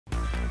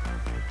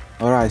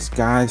Alright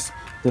guys,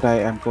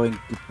 today I'm going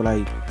to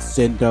play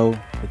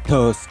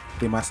Third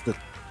Remastered.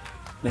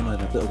 Đây là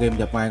tựa game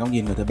nhập vai góc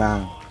nhìn người thứ ba,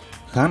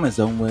 khá là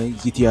giống với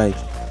GTA,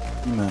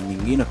 nhưng mà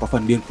mình nghĩ là có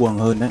phần điên cuồng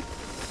hơn đấy.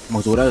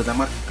 Mặc dù đã được ra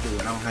mắt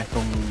từ năm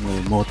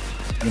 2011,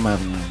 nhưng mà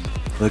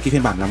với cái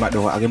phiên bản làm lại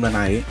đồ họa game lần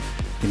này ấy,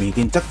 thì mình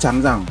tin chắc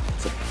chắn rằng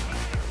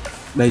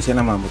đây sẽ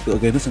là một tựa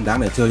game rất xứng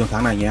đáng để chơi trong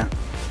tháng này nhé.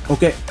 Ok,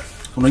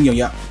 không nói nhiều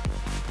nhỉ.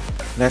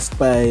 Let's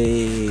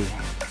play.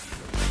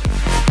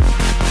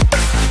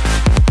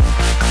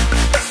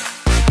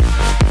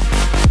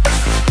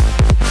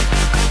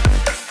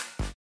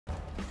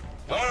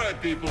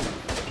 People.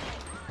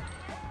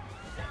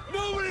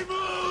 Nobody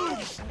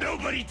moves!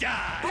 Nobody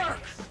dies! Burke!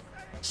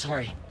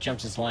 Sorry,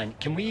 jumped his line.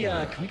 Can we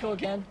go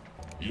again?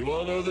 You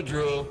all know the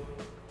drill.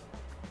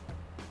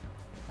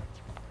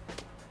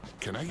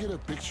 Can I get a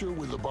picture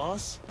with the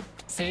boss?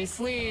 Say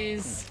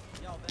sleaze.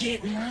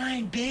 Get in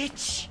line,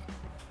 bitch!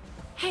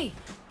 Hey,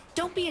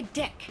 don't be a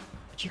dick.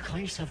 Would you call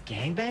yourself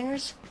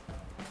gangbangers?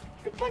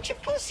 You're a bunch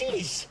of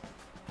pussies.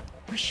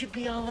 We should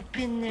be all up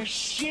in their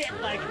shit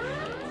like...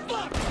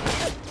 Fuck!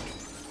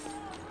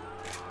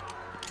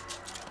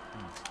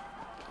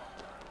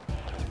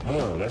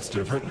 Oh, that's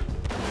different.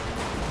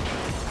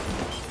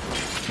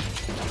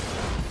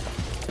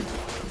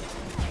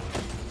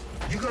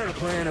 You got a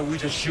plan, or we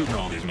just shooting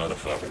all these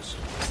motherfuckers?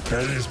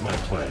 That is my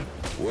plan.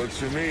 Works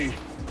for me.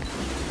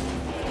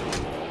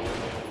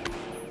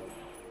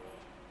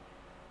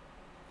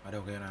 Ở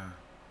đâu kia nào?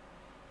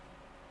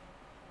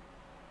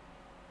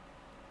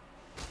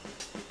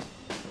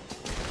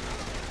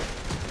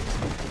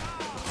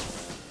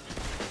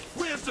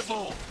 Where's the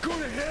ball? Go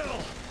to hell!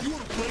 You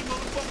wanna play,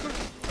 motherfucker?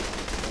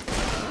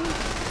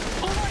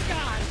 Oh my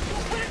god!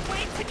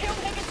 Wait to kill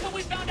him until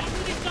we found out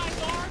who these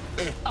guys are?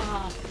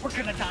 We're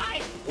gonna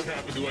die? What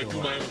happened to I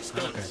do my own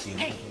stunts?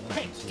 Hey,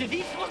 do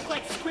these look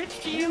like scripts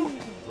to you?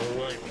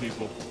 Alright,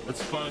 people.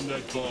 Let's find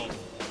that ball.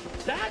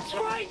 That's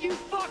right, you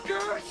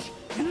fuckers!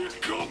 We're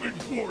coming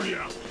for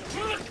you!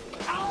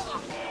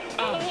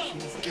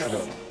 Get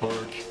up,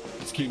 Burke.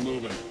 Let's keep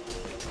moving.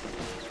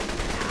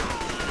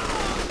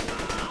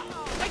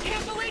 I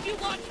can't believe you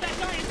launched that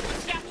guy into a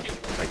statue!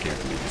 I can't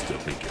believe you're still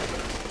thinking about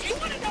it. Do you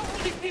want to know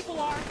who these people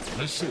are?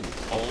 Listen,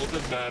 all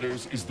that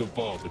matters is the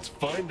ball. Let's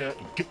find that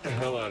and get the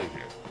hell out of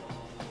here.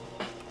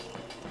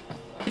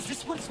 Is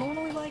this what it's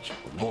normally like?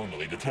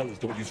 Normally, the tellers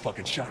don't use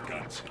fucking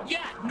shotguns.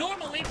 Yeah,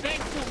 normally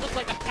banks don't look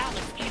like a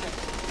palace either.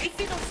 You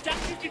see those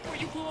statues before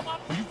you blew them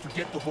up? Will you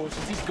forget the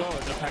horses? These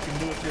guards are packing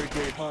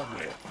military-grade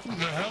hardware. Who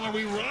the hell are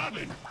we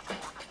robbing?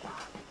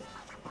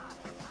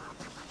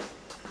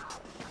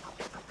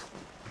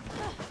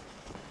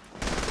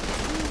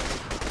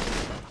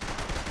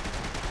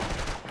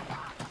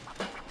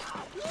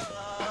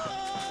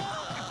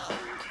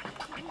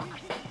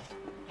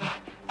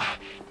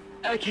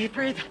 I can't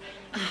breathe.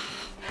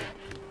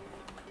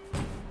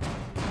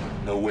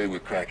 No way we're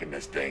cracking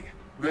this thing.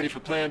 Ready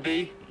for plan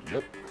B?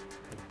 Yep.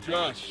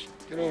 Josh,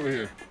 get over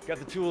here. Got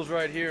the tools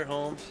right here,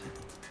 Holmes.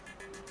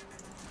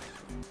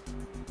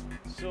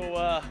 So,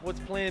 what's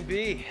plan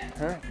B?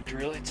 Huh?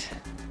 Drill it?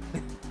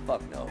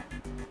 Fuck no.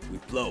 We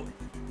blow it.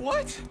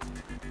 What?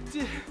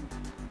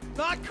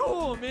 Not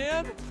cool,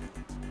 man!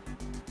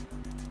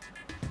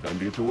 Time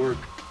to get to work.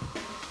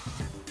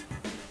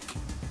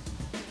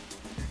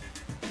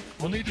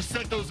 We'll need to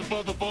set those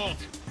above the vault.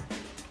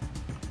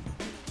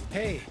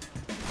 Hey,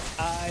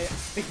 I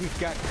think we've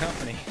got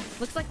company.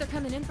 Looks like they're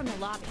coming in from the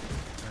lobby.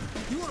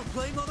 You wanna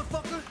play,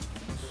 motherfucker?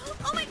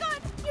 Oh my god,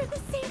 you're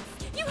the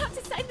Saints! You have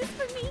to sign this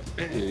for me!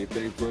 Hey,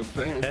 anything for a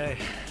fan. Hey,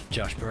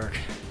 Josh Burke.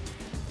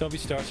 Don't be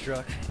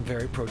starstruck. I'm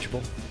very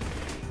approachable.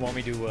 Want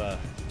me to,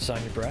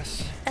 sign your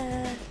breasts?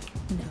 No.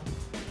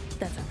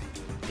 That's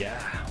alright.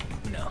 Yeah,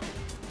 no.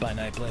 Buy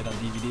Nightblade on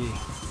DVD.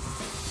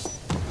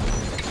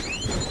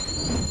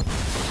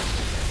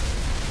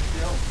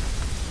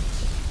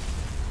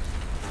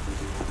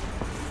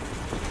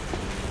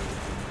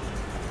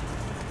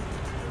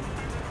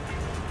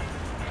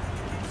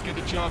 Let's get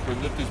the chopper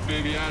and lift this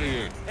baby out of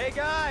here. Hey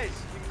guys,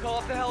 you can call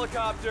up the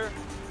helicopter.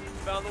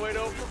 Found the way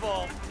to open the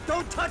vault.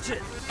 Don't touch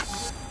it!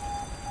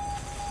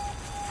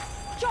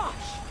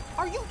 Josh,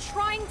 are you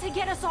trying to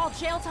get us all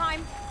jail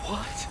time?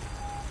 What?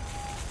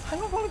 I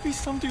don't want to be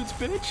some dude's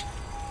bitch.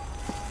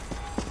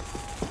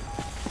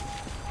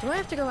 Do I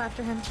have to go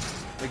after him?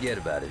 Forget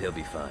about it, he'll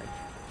be fine.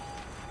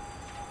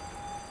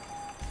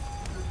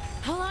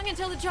 How long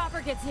until the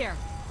chopper gets here?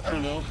 I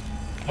don't know.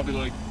 Probably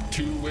like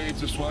 2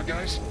 waves of SWAT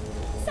guys.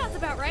 Sounds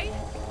about right.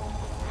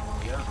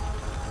 Yeah.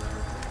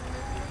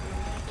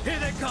 Here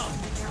they come!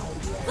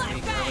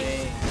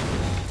 Flashbang!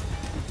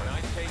 When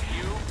I take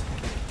you,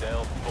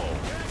 they'll fold.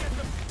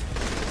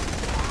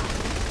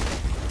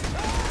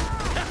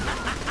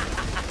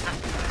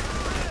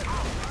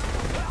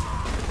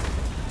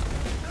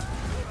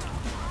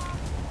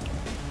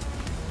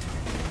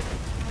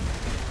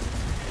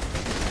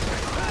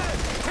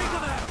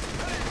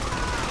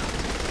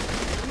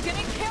 I'm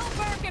gonna kill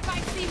Burke if I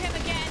see him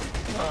again.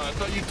 I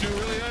thought you two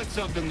really had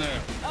something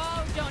there.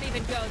 Oh, don't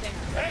even go there.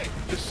 Hey,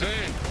 just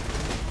saying.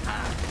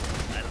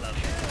 I love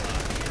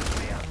you.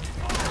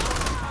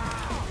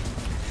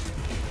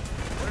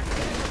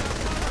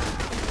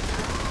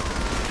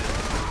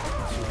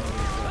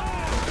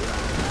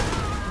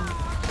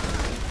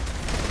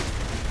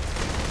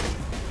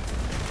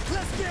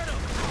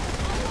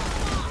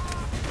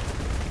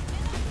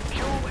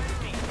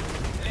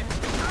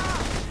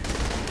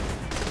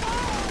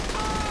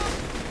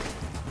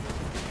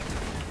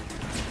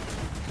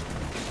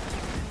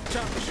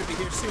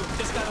 here soon.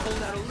 Just gotta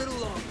hold out a little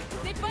longer.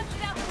 They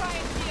busted out the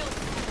riot shield.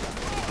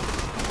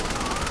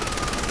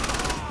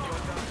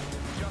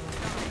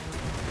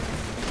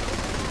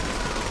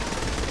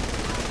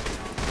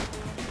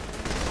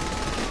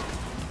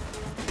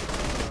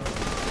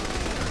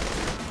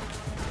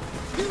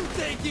 You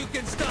think you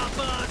can stop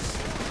us?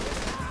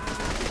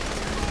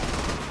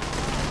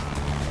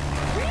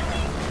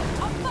 Really?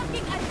 A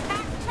fucking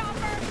attack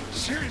chopper?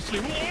 Seriously,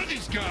 who are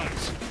these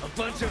guys? A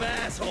bunch of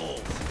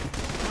assholes.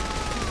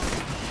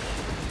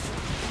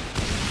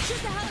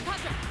 Shoot the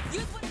helicopter!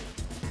 Use what...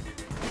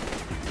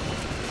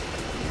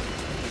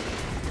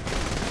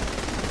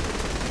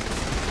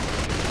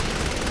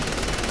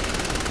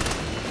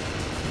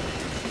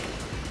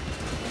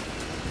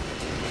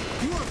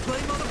 You wanna play,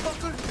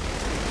 motherfucker?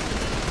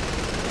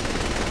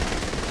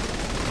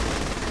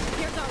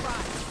 Here's our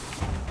ride.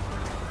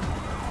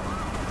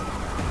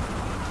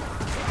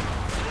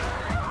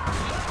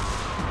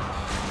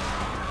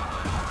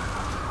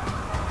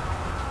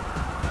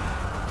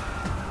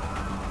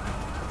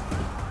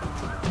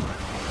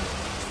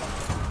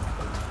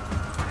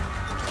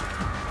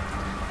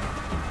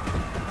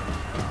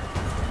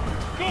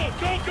 Go,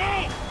 go, go!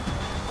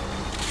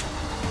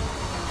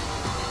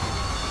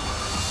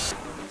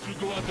 You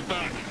go out the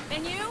back.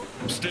 And you?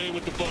 I'm staying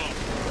with the bomb.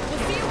 We'll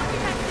see you when we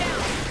touch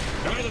down.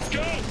 All right, let's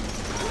go!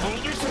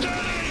 Hold her steady!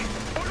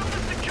 Where did the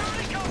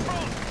security come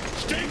from?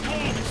 Stay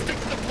calm and stick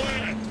to the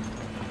plan!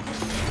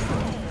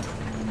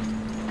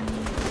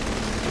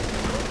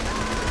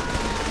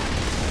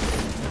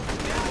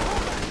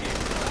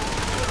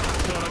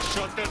 Thought I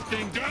shut that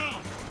thing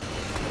down!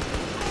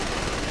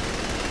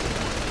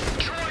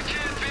 Troy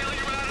can't bail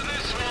you out of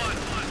this one.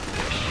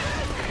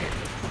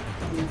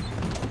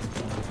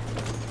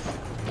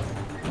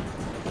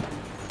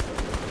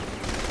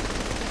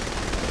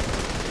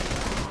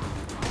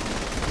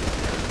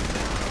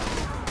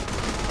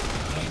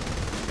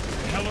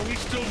 Hell, are we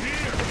still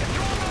here?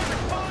 Control not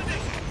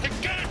responding. Then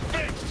get it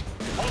fixed!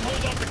 I'll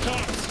hold off the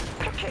cops!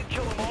 I can't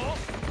kill them all.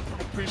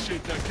 I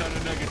appreciate that kind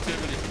of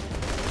negativity.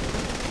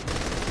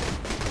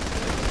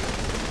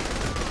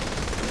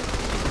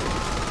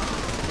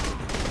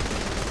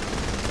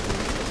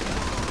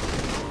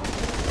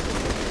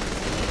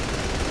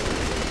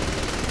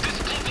 This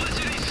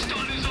publicity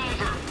stunt is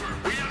over.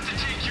 We have to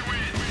take you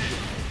in.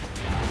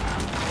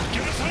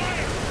 Get us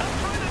higher! I'm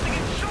trying not to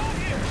get shot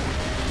here.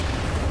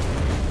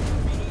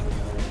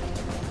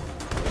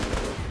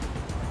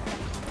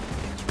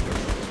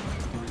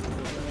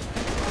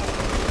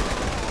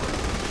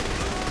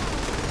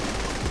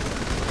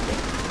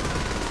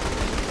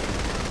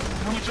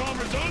 How much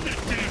armor's on this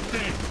damn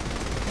thing?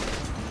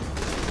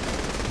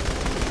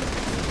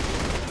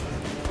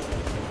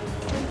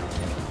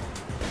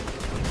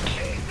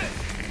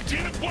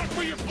 Damn it, watch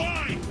where you're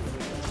flying!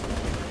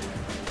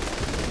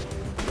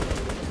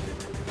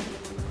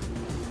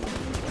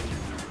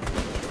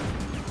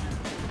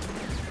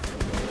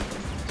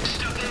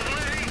 Step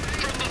away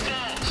from the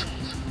vault.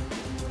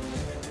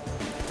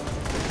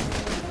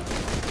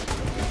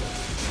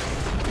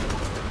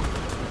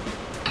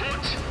 Put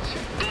the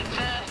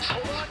vault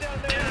Hold on down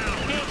there.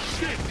 down. No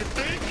shit, you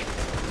think?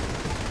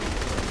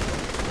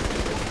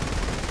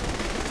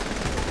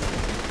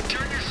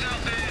 Turn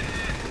yourself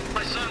in.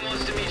 My son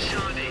wants to meet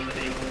Shandi.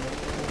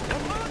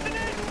 I'm losing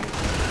it.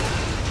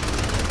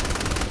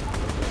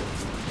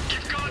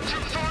 You've gone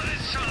too far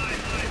this time.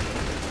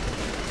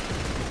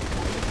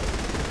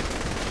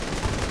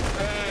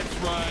 That's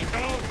right.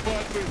 Don't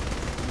fuck with...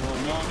 No,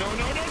 no, no,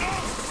 no, no, no!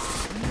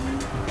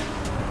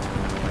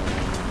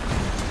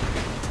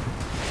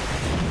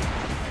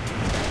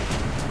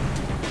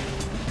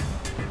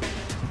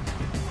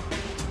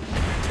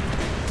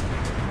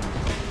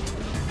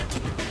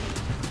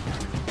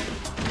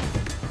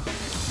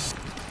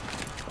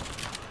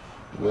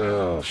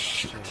 Oh,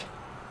 shit.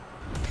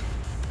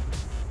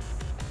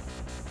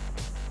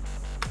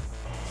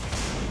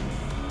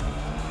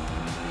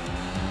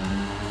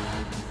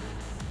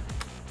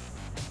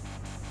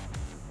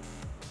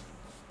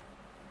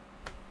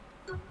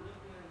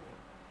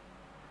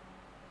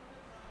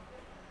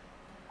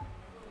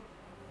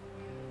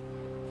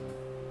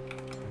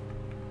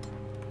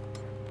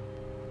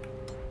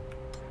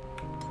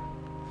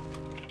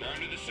 Turn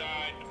to the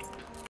side.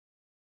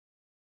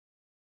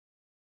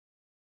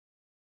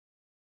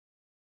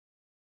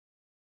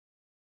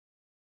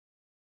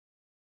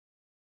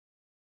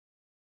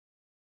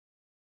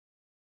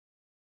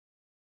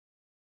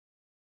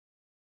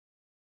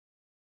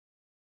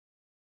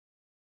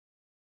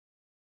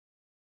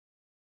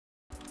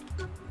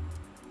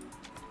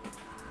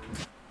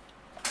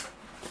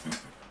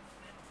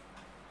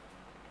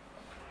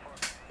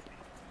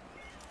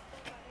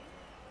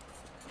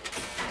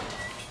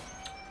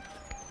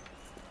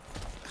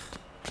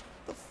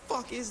 The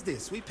fuck is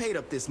this? We paid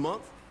up this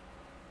month.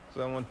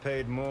 Someone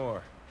paid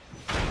more.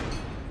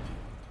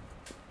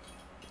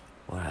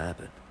 What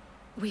happened?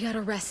 We got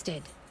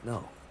arrested.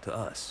 No, to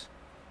us.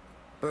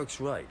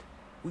 Burke's right.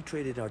 We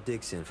traded our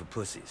dicks in for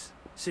pussies.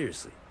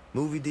 Seriously.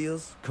 Movie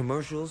deals,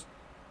 commercials.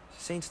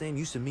 Saint's name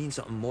used to mean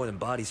something more than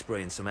body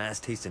spray and some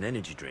ass-tasting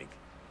energy drink.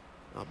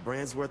 Our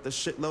brand's worth a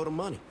shitload of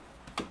money.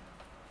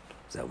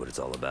 Is that what it's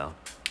all about?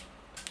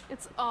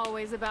 It's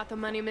always about the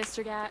money,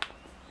 Mr. Gat.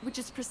 Which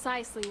is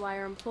precisely why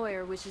our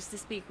employer wishes to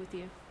speak with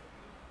you.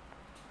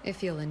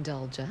 If you'll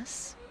indulge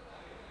us.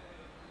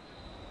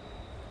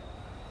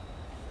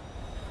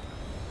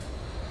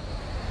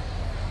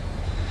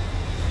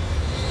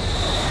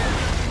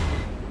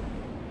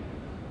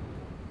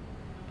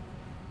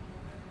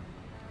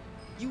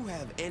 You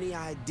have any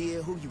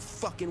idea who you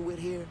fucking with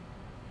here?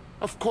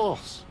 Of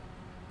course.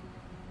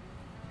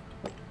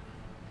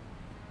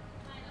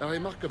 A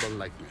remarkable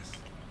likeness.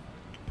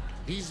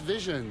 These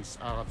visions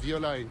are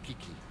Viola and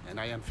Kiki, and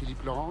I am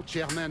Philippe Laurent,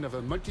 chairman of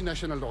a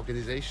multinational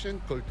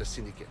organization called the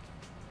Syndicate.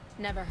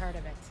 Never heard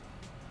of it.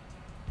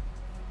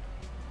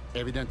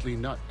 Evidently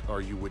not,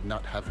 or you would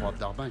not have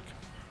robbed our bank.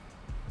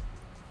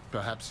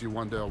 Perhaps you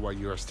wonder why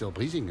you are still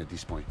breathing at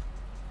this point.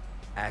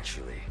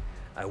 Actually,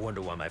 I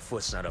wonder why my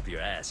foot's not up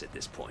your ass at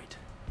this point.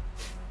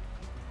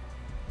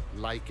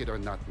 Like it or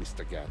not,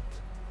 Mr. Gat,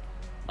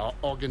 our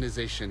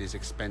organization is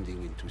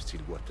expanding into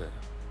Stillwater.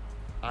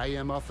 I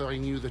am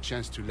offering you the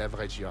chance to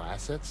leverage your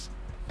assets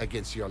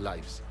against your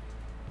lives.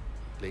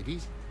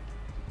 Ladies?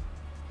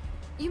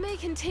 You may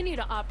continue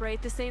to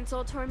operate the Saint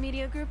Soltor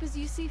Media Group as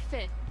you see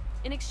fit,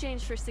 in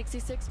exchange for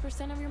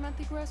 66% of your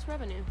monthly gross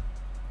revenue.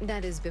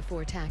 That is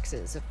before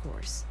taxes, of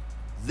course.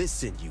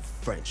 Listen, you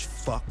French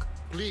fuck.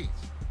 Please.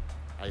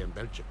 I am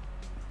Belgian.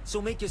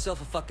 So make yourself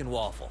a fucking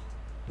waffle.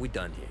 We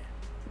done here.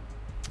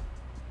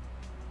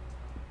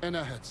 And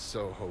I had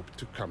so hoped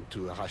to come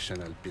to a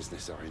rational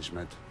business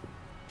arrangement.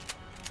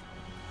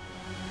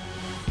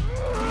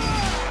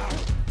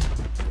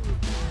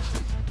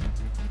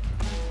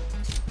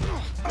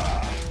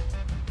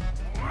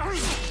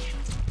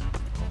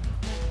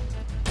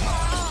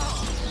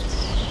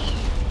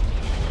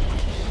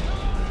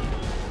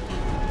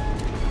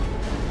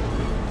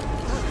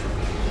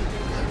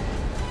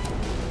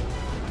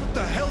 What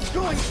the hell's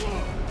going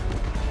on?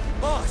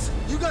 Boss,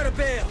 you gotta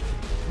bail!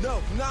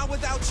 No, not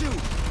without you!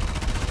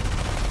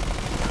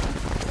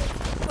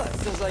 What,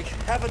 there's like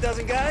half a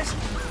dozen guys?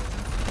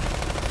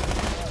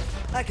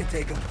 I can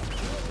take them.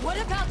 What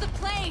about the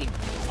plane?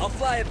 I'll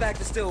fly it back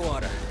to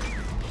Stillwater.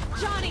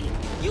 Johnny,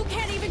 you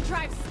can't even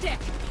drive stick.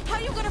 How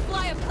you gonna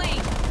fly a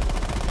plane?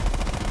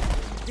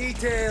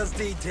 Details,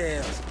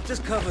 details.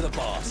 Just cover the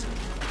boss.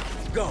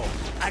 Go,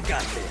 I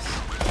got this.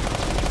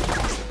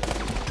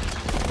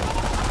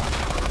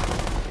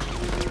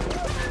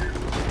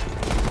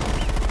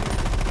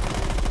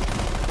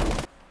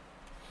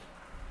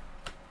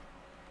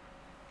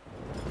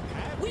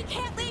 We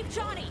can't leave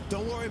Johnny!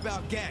 Don't worry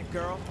about Gat,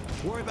 girl.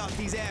 Worry about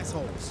these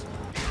assholes.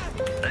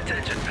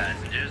 Attention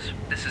passengers,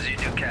 this is your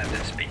new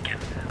captain speaking.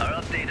 Our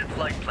updated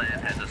flight plan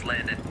has us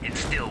landed in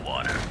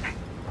Stilwater.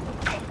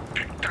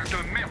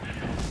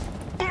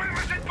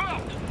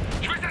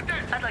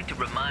 I'd like to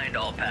remind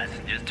all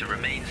passengers to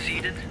remain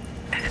seated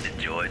and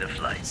enjoy the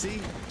flight.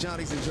 See?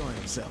 Johnny's enjoying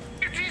himself.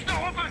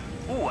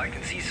 Ooh, I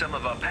can see some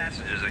of our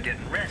passengers are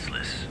getting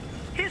restless.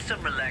 Here's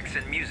some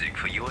relaxing music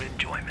for your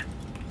enjoyment.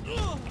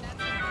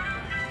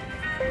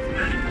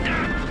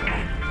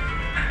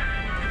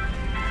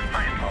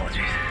 My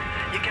apologies.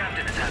 Your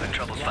captain is having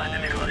trouble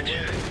finding the clutch.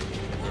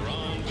 We're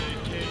on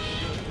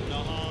vacation, a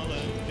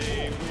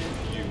holiday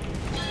with you.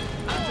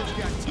 I just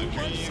got too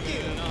much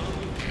skill.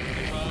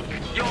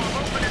 Yo, I'm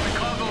opening the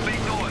cargo bay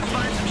doors.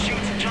 Find some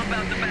sheets and jump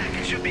out the back.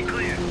 It should be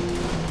clear.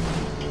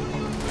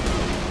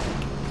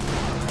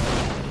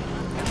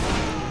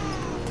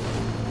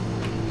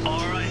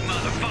 All right,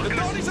 motherfuckers. The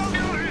body's over.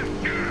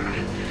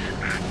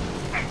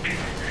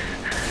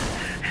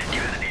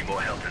 You're gonna need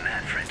more help than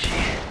that, Frenchie.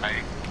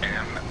 I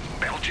am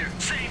Belgian.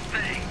 Same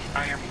thing.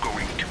 I am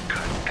going to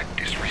cut that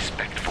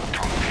disrespectful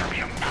tongue from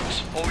your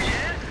mouth. Oh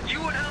yeah? You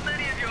and how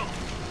many of your...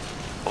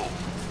 Oh,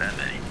 that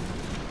many.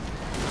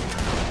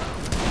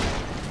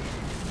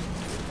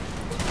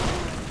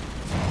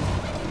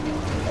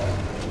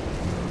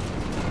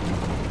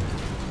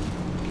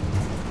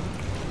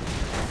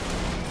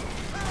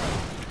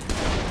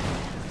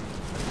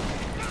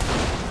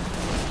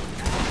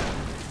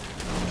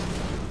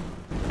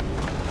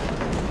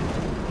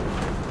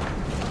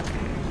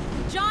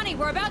 Johnny,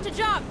 we're about to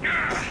jump!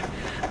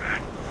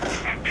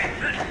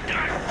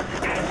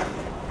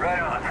 Right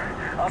on.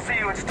 I'll see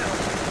you at Still.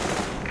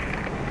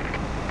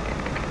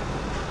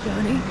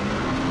 Johnny?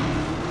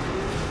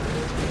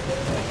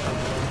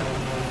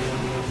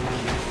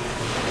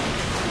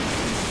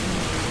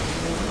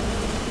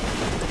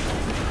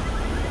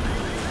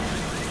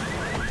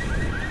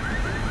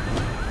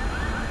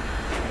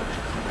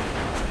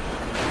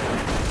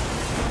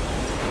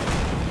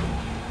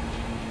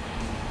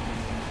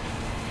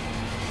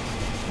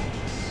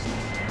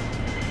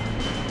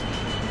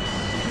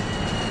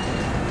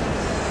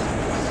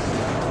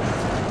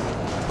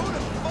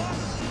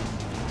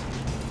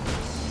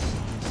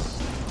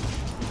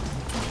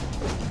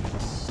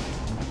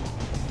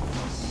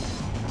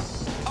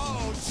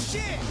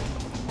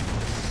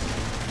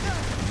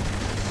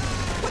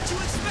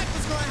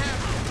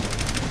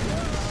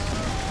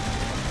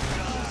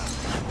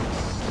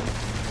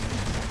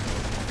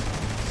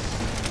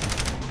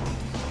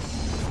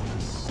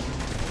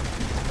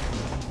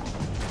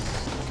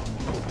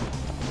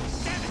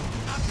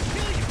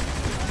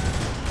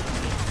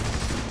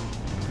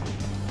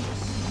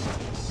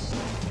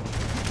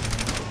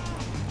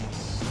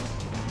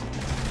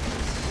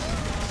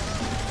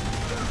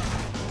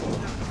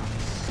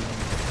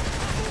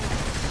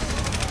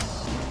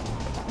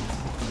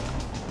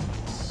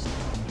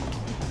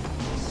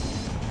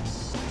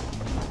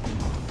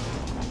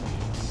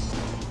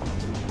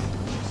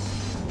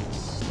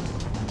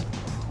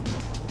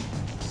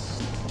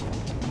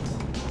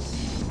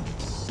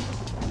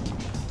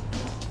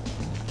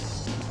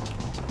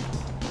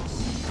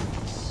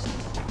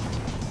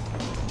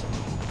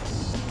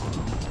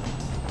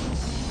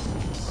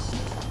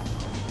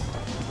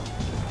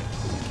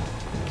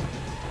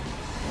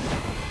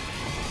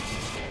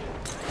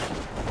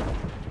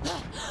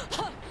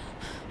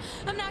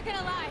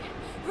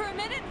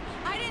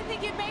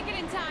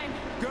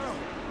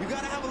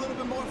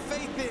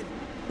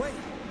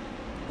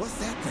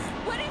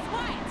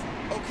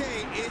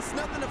 It's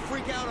nothing to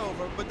freak out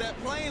over, but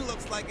that plane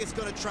looks like it's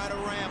gonna try to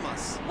ram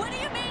us. What do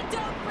you mean,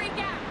 don't freak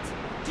out?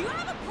 Do you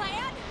have a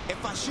plan?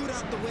 If I shoot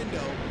out the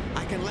window,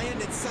 I can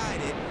land inside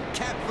it,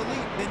 cap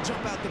Philippe, then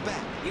jump out the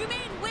back. You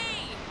mean we,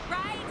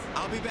 right?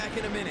 I'll be back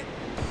in a minute.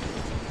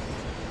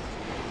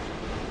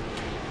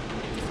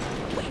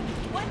 Wait,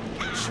 what?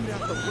 Shoot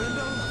out the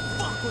window? The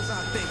fuck was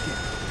I thinking?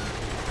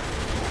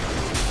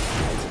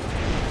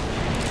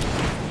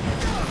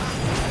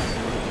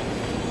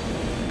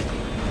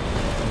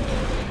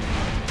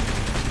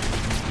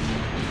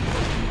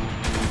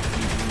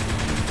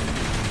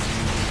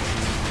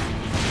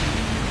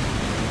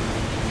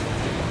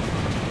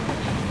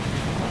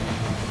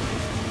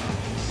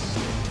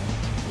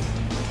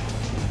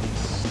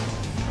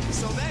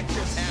 So that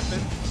just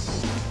happened.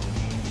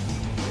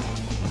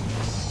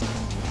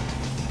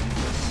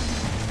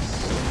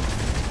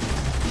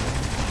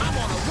 I'm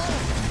on a roll.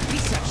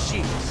 Piece of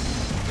shit.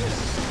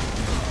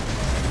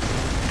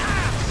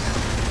 Ah!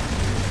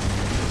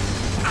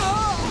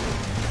 Oh!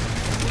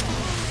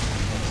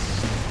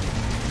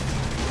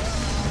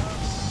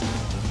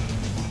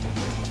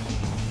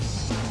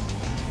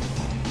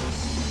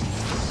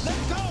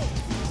 Let's go!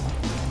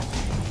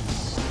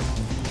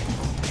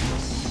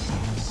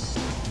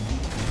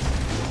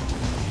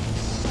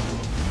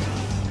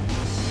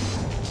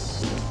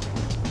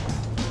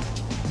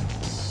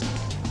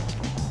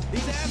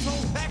 These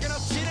assholes packing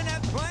up shit in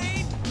that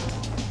plane?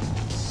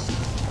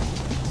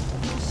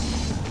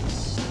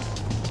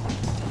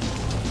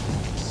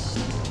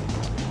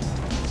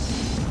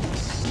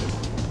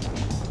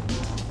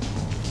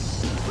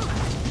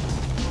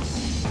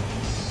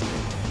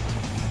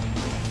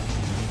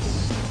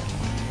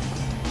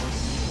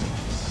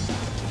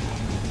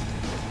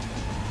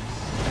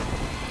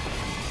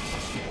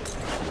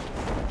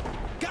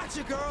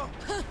 Gotcha, girl!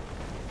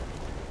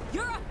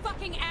 You're a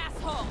fucking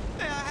asshole!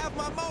 Hey, I have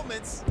my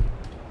moments.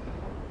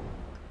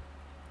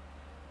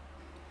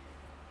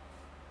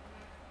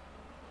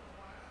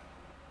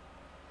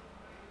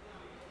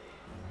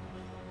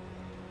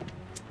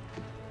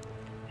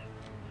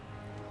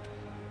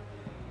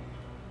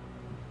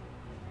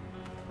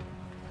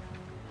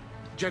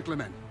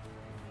 Gentlemen,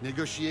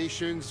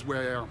 negotiations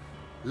were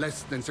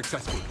less than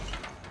successful.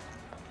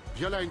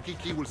 Viola and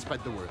Kiki will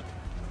spread the word.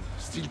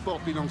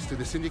 Steelport belongs to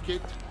the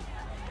Syndicate,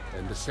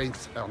 and the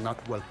Saints are not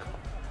welcome.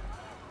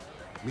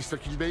 Mr.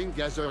 Kilbane,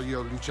 gather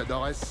your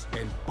luchadores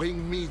and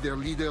bring me their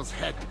leader's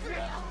head.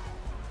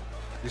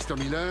 Mr.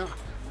 Miller,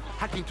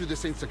 hack into the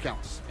Saints'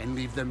 accounts and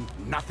leave them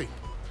nothing.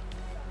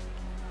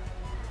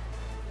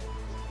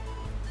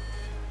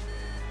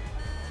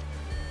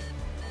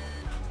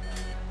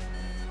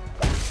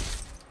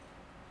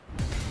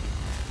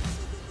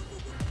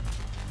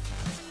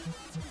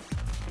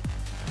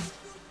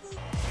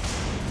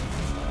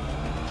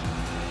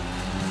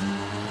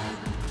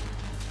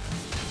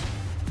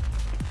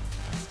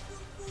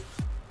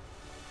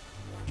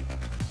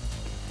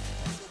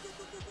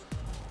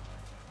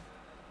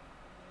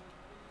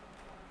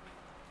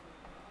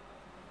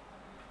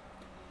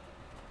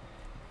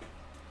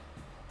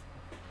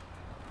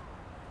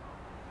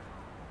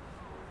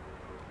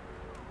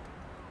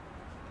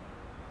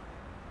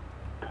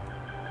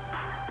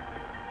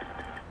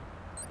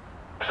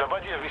 The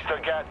body of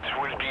Mr. Gat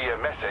will be a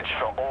message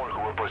for all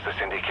who oppose the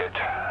Syndicate.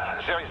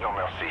 There is no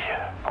mercy,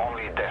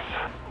 only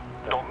death.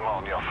 Don't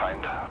mourn your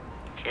friend.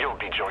 You'll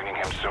be joining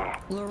him soon.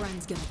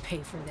 Loren's gonna pay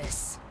for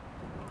this.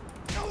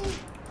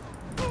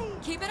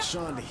 Keep it up.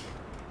 Shondi,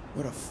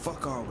 where the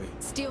fuck are we?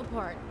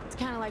 Steelport. It's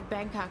kind of like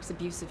Bangkok's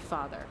abusive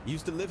father.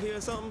 Used to live here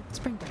or something?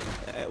 Spring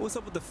break. What's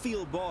up with the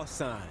field boss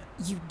sign?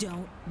 You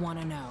don't want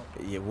to know.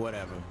 Yeah,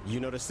 whatever. You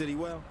know the city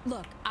well?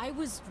 Look, I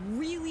was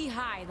really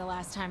high the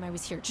last time I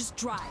was here. Just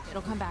drive.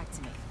 It'll come back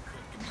to me.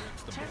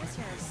 Travis,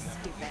 you're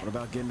stupid. What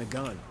about getting a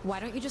gun? Why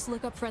don't you just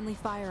look up friendly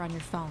fire on your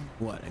phone?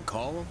 What, and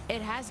call them?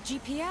 It has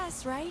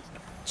GPS, right?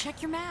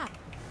 Check your map.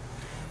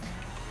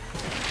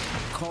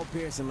 Call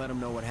Pierce and let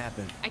him know what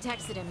happened. I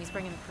texted him. He's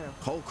bringing a crew.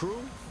 Whole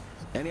crew?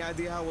 Any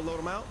idea how we'll load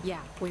them out?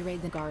 Yeah, we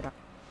raid the guard.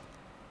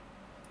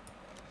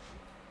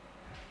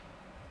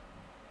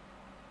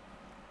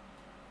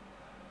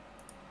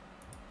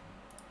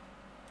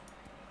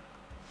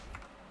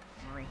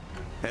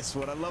 That's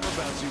what I love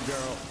about you,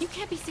 girl. You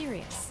can't be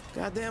serious.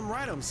 Goddamn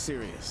right I'm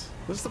serious.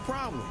 What's the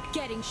problem?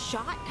 Getting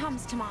shot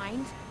comes to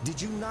mind.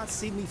 Did you not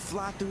see me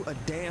fly through a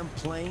damn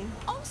plane?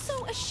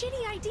 Also a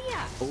shitty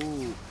idea.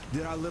 Ooh,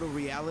 did our little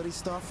reality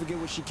star forget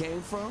where she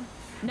came from?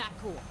 Not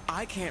cool.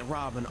 I can't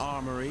rob an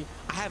armory.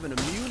 I have an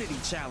immunity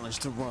challenge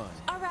to run.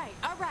 All right.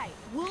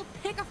 We'll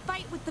pick a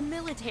fight with the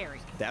military.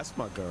 That's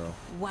my girl.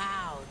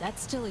 Wow, that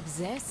still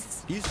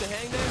exists? You used to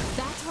hang there?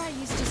 That's where I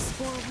used to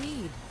score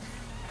weed.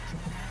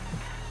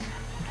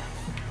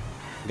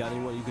 Got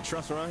anyone you could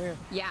trust around here?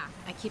 Yeah,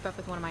 I keep up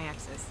with one of my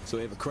exes. So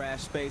we have a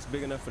crash space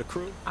big enough for the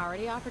crew?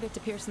 Already offered it to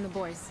Pierce and the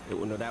boys.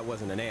 No, that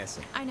wasn't an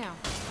answer. I know.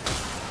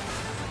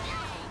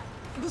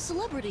 The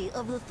celebrity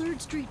of the 3rd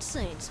Street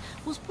Saints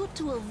was put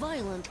to a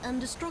violent and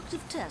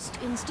destructive test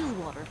in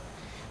Stillwater.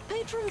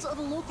 Patrons of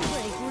a local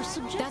bank were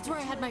subjected. That's where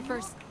I had my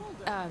first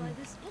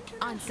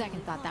On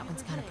second thought, that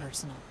one's kind of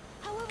personal.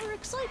 However,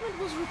 excitement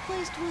was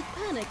replaced with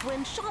panic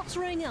when shots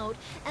rang out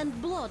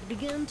and blood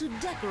began to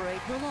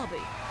decorate the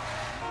lobby.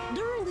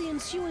 During the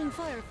ensuing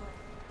firefight,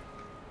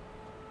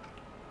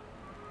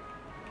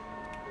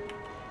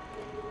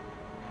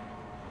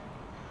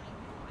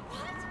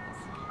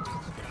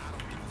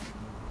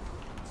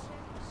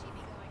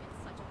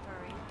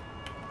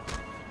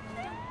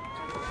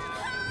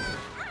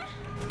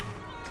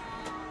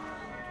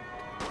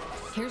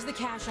 Here's the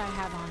cash I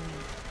have on me.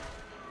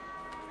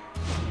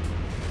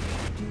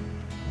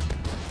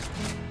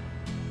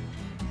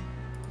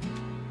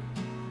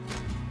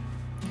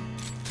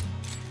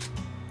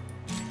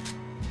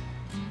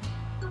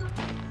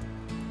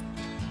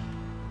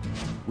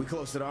 We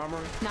close to the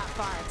armory? Not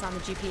far, it's on the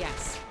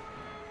GPS.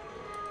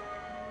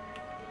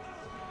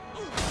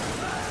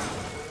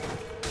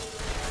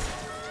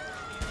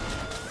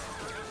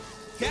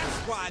 That's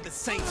why the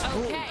Saints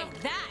rule. Okay,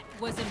 that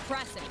was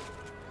impressive.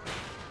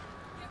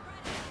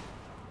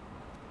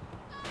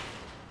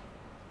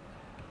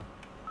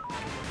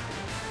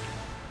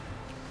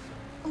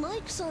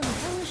 like some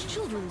hellish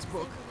children's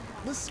book,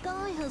 the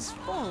sky has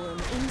fallen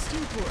in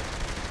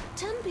Steelport.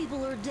 10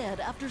 people are dead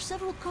after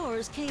several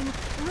cars came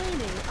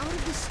raining out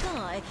of the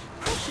sky,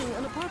 crushing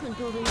an apartment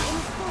building in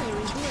a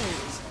fiery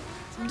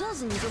blaze.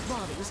 Dozens of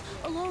bodies,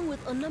 along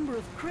with a number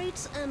of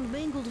crates and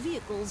mangled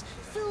vehicles,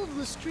 filled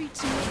the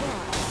streets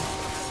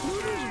nearby.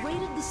 Looters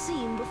raided the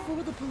scene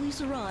before the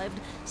police arrived,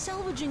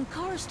 salvaging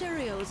car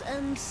stereos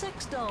and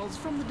sex dolls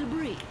from the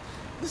debris.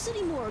 The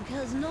city morgue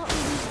has not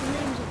released the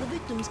names of the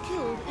victims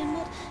killed in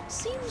what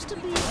seems to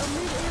be a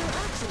mid-air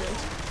accident,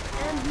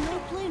 and no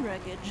plane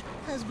wreckage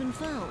has been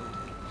found.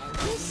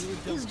 This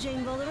is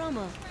Jane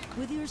Valderrama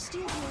with your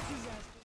Steelport disaster.